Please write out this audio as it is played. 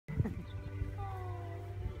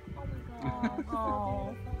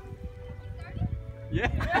Oh. Yeah.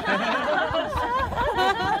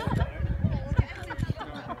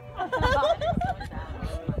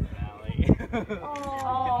 Oh,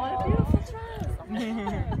 what a beautiful dress.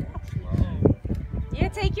 Yeah,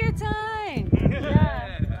 take your time.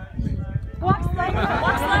 Yeah. Walk slower.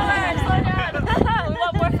 Walk slower. Slow down. We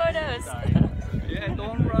want more photos. Yeah,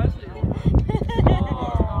 don't rush it.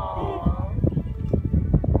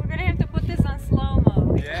 We're gonna have to put this on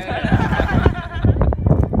slow-mo. Yeah.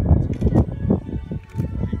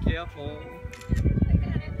 Be careful.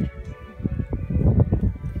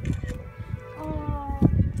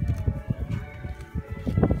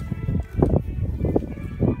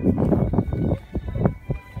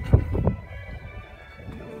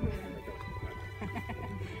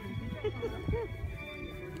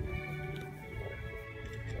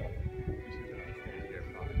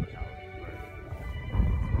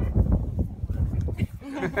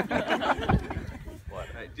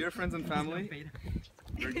 Dear friends and family,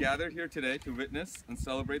 we're gathered here today to witness and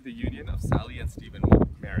celebrate the union of Sally and Stephen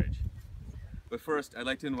marriage. But first, I'd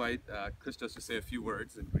like to invite Christos to say a few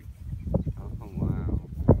words in Greek. Oh, wow.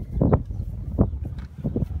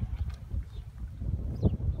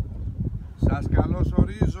 Σας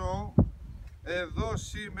καλωσορίζω εδώ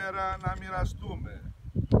σήμερα να μοιραστούμε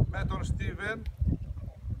με τον Στίβεν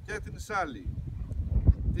και την Σάλι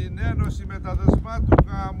την ένωση με τα δεσμά του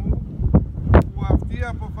γάμου που αυτοί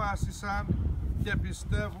αποφάσισαν και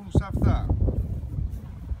πιστεύουν σε αυτά.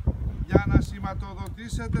 Για να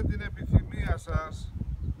σηματοδοτήσετε την επιθυμία σας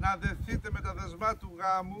να δεθείτε με τα δεσμά του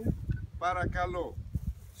γάμου, παρακαλώ,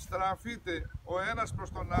 στραφείτε ο ένας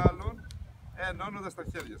προς τον άλλον ενώνοντας τα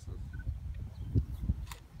χέρια σας.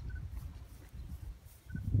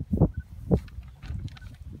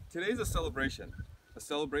 Today is a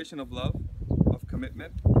celebration of love, of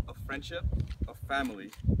commitment, of friendship, of family,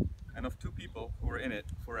 and of two people who are in it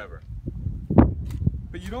forever.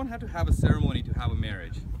 But you don't have to have a ceremony to have a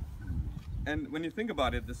marriage. And when you think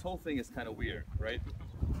about it, this whole thing is kind of weird, right?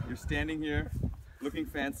 You're standing here, looking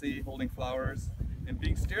fancy, holding flowers, and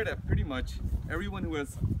being stared at pretty much everyone who has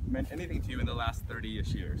meant anything to you in the last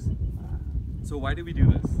 30-ish years. So why do we do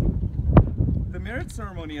this? The marriage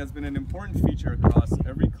ceremony has been an important feature across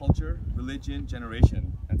every culture, religion, generation,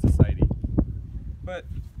 and society. But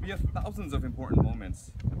we have thousands of important moments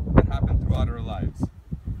that happen throughout our lives.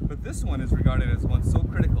 But this one is regarded as one so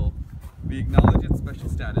critical, we acknowledge its special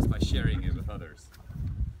status by sharing it with others.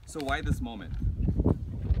 So why this moment?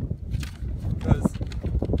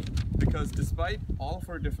 Because despite all of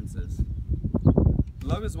our differences,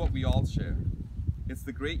 love is what we all share. It's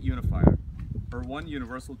the great unifier, or one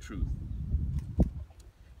universal truth.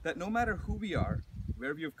 That no matter who we are,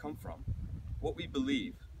 where we have come from, what we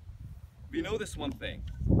believe, we know this one thing.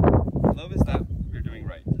 Love is that we're doing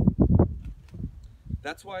right.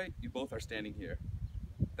 That's why you both are standing here.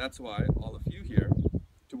 That's why all of you here,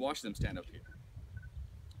 to watch them stand up here.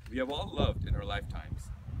 We have all loved in our lifetimes,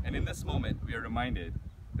 and in this moment we are reminded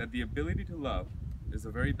that the ability to love is the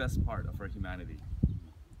very best part of our humanity.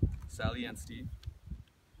 Sally and Steve,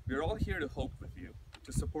 we are all here to hope with you,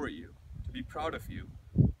 to support you, to be proud of you,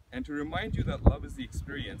 and to remind you that love is the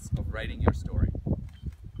experience of writing your story.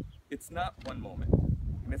 It's not one moment,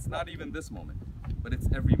 and it's not even this moment, but it's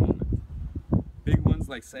every moment. Big ones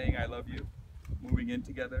like saying I love you, moving in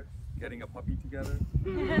together, getting a puppy together,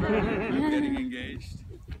 getting engaged,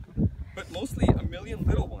 but mostly a million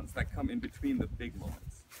little ones that come in between the big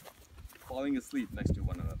moments. Falling asleep next to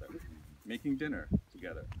one another, making dinner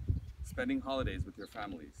together, spending holidays with your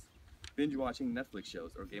families, binge watching Netflix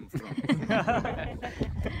shows or Game of Thrones,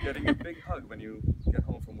 getting a big hug when you get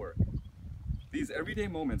home from work. These everyday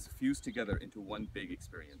moments fuse together into one big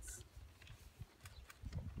experience.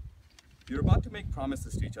 You're about to make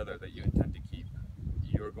promises to each other that you intend to keep.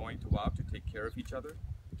 You're going to vow to take care of each other,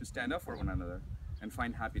 to stand up for one another, and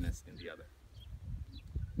find happiness in the other.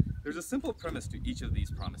 There's a simple premise to each of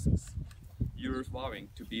these promises. You're vowing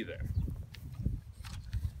to be there.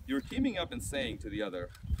 You're teaming up and saying to the other,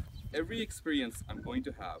 every experience I'm going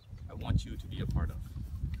to have, I want you to be a part of.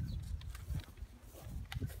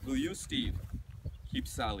 Will you, Steve, keep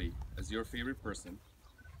Sally as your favorite person,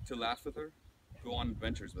 to laugh with her, go on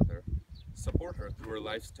adventures with her, support her through her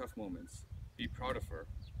life's tough moments, be proud of her,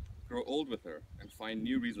 grow old with her, and find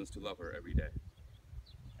new reasons to love her every day?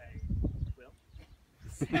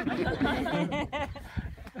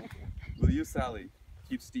 Will you, Sally,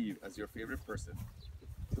 keep Steve as your favorite person,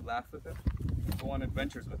 to laugh with him, go on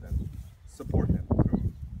adventures with him, support him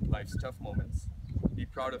through life's tough moments, be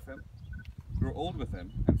proud of him, grow old with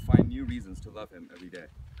him, and find new reasons to love him every day?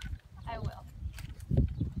 I will.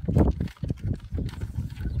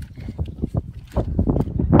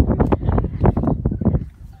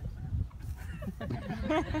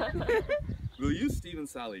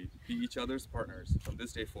 Sally be each other's partners from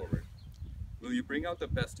this day forward? Will you bring out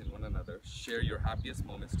the best in one another, share your happiest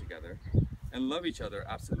moments together, and love each other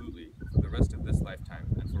absolutely for the rest of this lifetime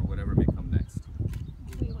and for whatever may come next?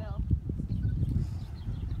 We will.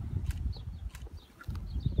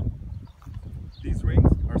 These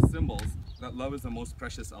rings are symbols that love is the most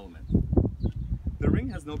precious element. The ring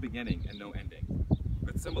has no beginning and no ending,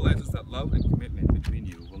 but symbolizes that love and commitment between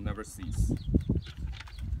you will never cease.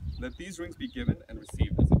 Let these rings be given and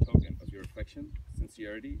received as a token of your affection,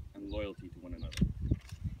 sincerity, and loyalty to one another.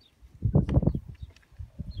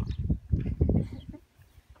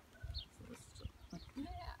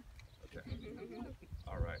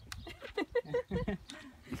 All right.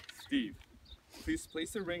 Steve, please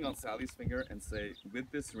place a ring on Sally's finger and say, "With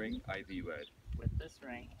this ring, I thee wed." With this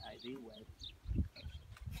ring, I thee wed.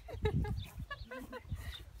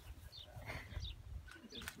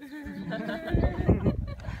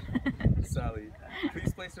 Sally,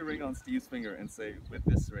 please place a ring on Steve's finger and say, "With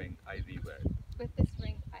this ring, I thee wed." With this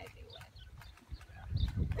ring, I thee wed.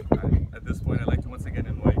 At this point, I'd like to once again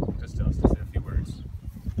invite Christos to say a few words.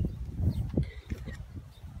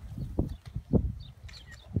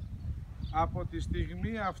 Από τη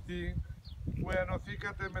στιγμή αυτή που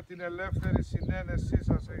ενωθήκατε με την ελεύθερη συνένεσή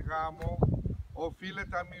σας σε γάμο,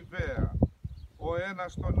 οφείλεται αμοιβαία ο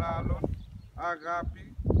ένας τον άλλον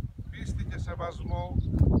αγάπη, πίστη και σεβασμό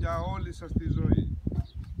για όλη σας τη ζωή.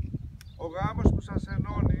 Ο γάμος που σας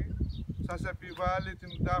ενώνει σας επιβάλλει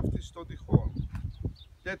την ταύτιση των τυχών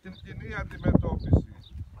και την κοινή αντιμετώπιση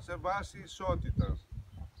σε βάση ισότητας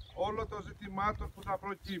όλων των ζητημάτων που θα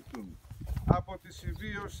προκύπτουν από τη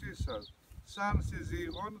συμβίωσή σας σαν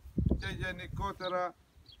συζύγων και γενικότερα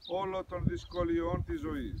όλων των δυσκολιών της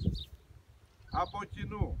ζωής. Από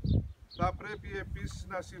κοινού θα πρέπει επίσης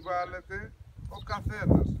να συμβάλλετε ο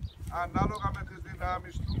καθένας ανάλογα με τις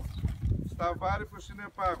δυνάμεις του στα βάρη που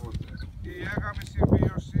συνεπάγονται η έγαμη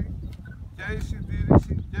συμβίωση και η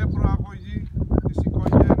συντήρηση και προαγωγή της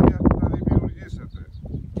οικογένειας που θα δημιουργήσετε.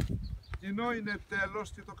 Κοινό είναι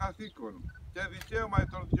τέλος και το καθήκον και δικαίωμα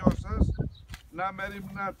των δυο σας να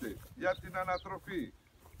μεριμνάτε για την ανατροφή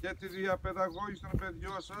και τη διαπαιδαγώγηση των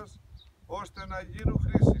παιδιών σας ώστε να γίνουν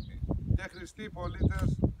χρήσιμοι και χρηστοί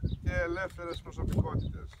πολίτες και ελεύθερες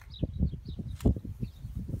προσωπικότητες.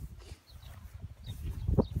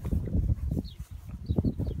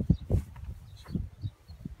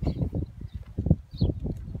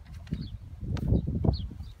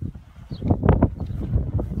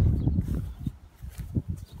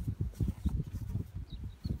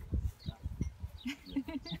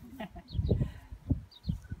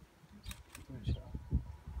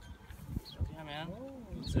 Yeah, man.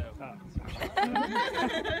 So,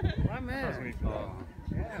 My man.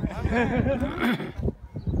 Yeah, my man.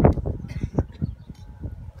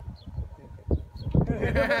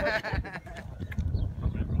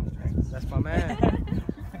 That's my man.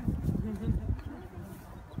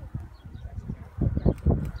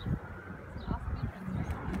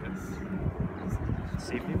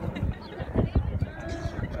 See people?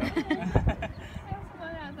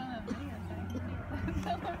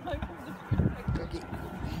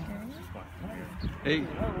 Hey.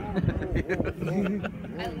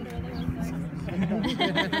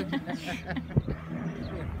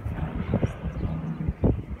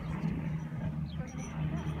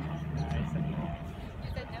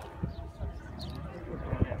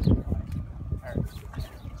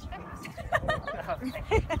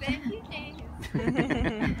 Thank you, James.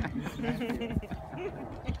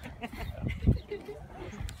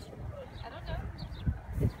 I don't know.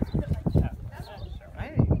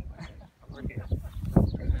 Hey.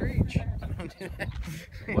 Preach.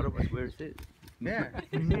 What about, where's it? Yeah.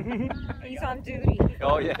 He's on duty.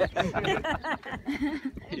 Oh yeah.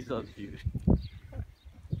 He's on duty.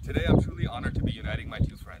 Today I'm truly honored to be uniting my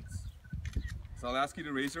two friends. So I'll ask you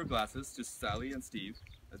to raise your glasses to Sally and Steve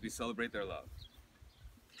as we celebrate their love.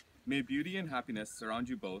 May beauty and happiness surround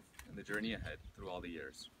you both in the journey ahead through all the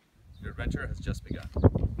years. Your adventure has just begun.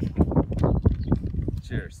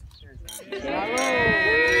 Cheers.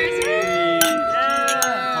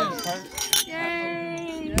 Yay!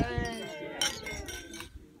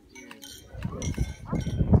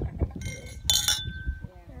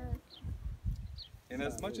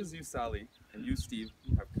 Inasmuch as you, Sally, and you, Steve,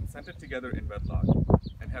 have consented together in wedlock,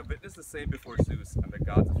 and have witnessed the same before Zeus and the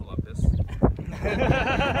gods of Olympus,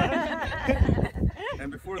 and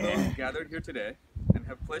before those gathered here today, and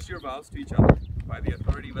have pledged your vows to each other by the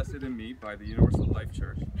authority vested in me by the Universal Life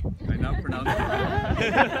Church, I now pronounce you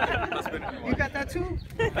husband and wife. You got that too?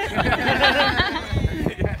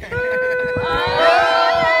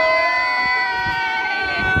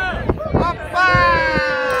 Papa!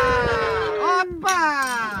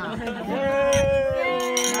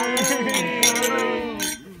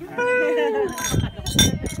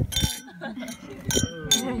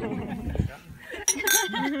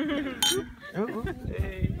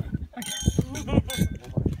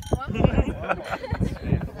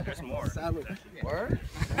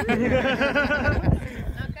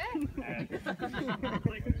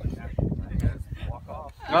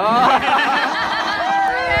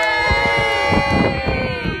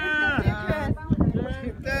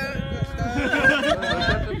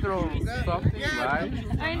 Something, right?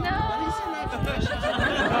 I know.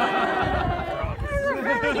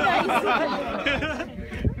 Very nice.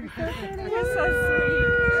 You're so sweet.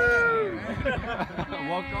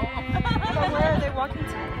 Walk off. But where are they walking to?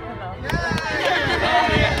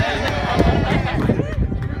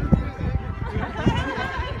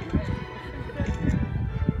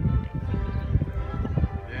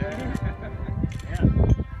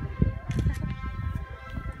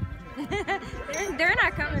 They're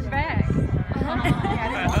not coming back. Yeah, I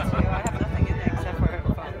didn't want to. I have nothing.